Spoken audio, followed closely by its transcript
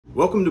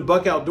Welcome to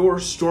Buck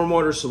Outdoors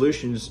Stormwater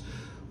Solutions.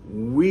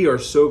 We are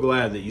so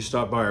glad that you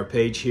stopped by our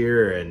page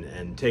here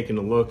and taken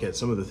a look at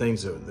some of the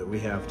things that we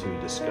have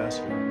to discuss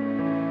here.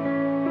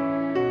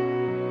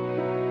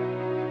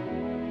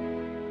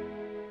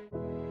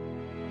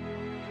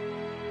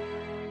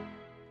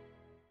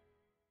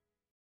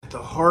 At the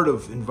heart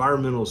of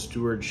environmental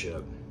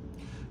stewardship,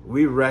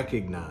 we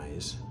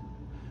recognize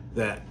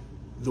that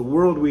the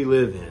world we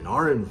live in,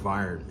 our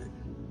environment,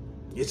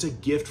 it's a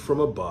gift from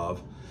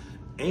above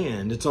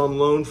and it's on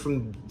loan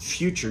from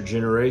future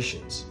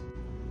generations.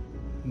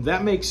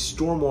 That makes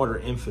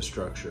stormwater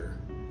infrastructure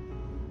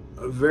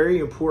a very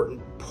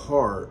important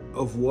part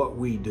of what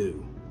we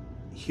do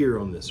here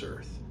on this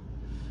earth.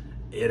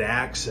 It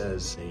acts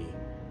as a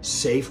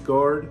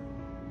safeguard,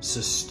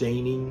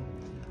 sustaining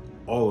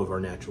all of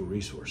our natural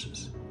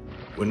resources.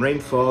 When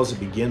rain falls, it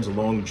begins a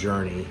long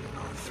journey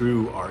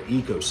through our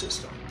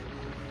ecosystem.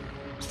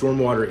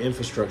 Stormwater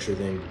infrastructure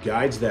then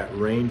guides that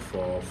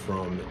rainfall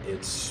from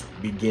its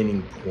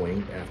beginning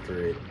point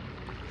after it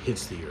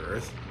hits the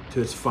earth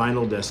to its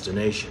final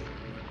destination.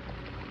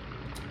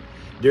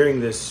 During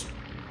this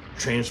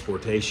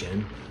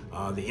transportation,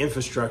 the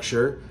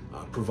infrastructure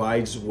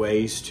provides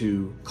ways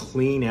to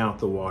clean out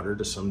the water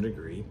to some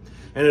degree,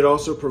 and it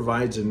also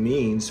provides a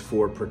means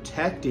for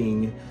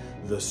protecting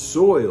the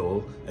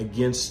soil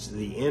against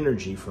the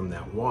energy from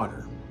that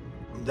water.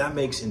 That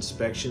makes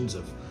inspections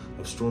of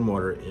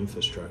stormwater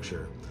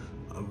infrastructure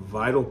a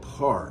vital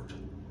part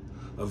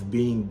of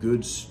being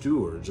good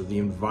stewards of the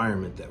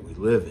environment that we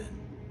live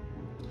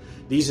in.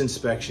 These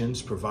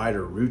inspections provide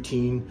a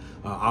routine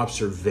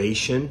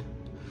observation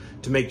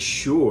to make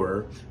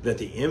sure that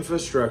the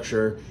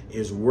infrastructure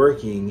is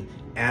working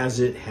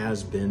as it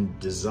has been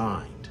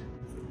designed.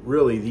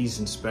 Really, these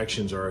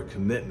inspections are a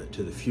commitment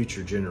to the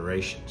future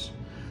generations,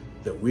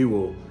 that we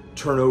will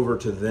turn over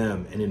to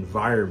them an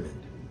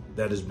environment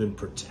that has been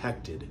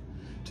protected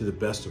to the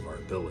best of our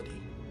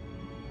ability.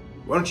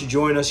 Why don't you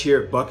join us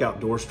here at Buck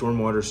Outdoors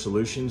Stormwater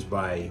Solutions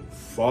by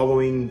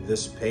following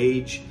this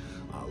page,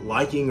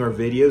 liking our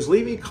videos,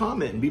 leaving a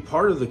comment and be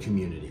part of the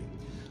community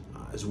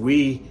as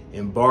we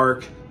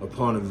embark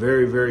upon a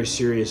very, very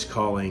serious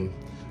calling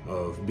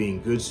of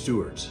being good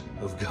stewards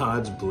of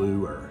God's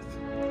blue earth.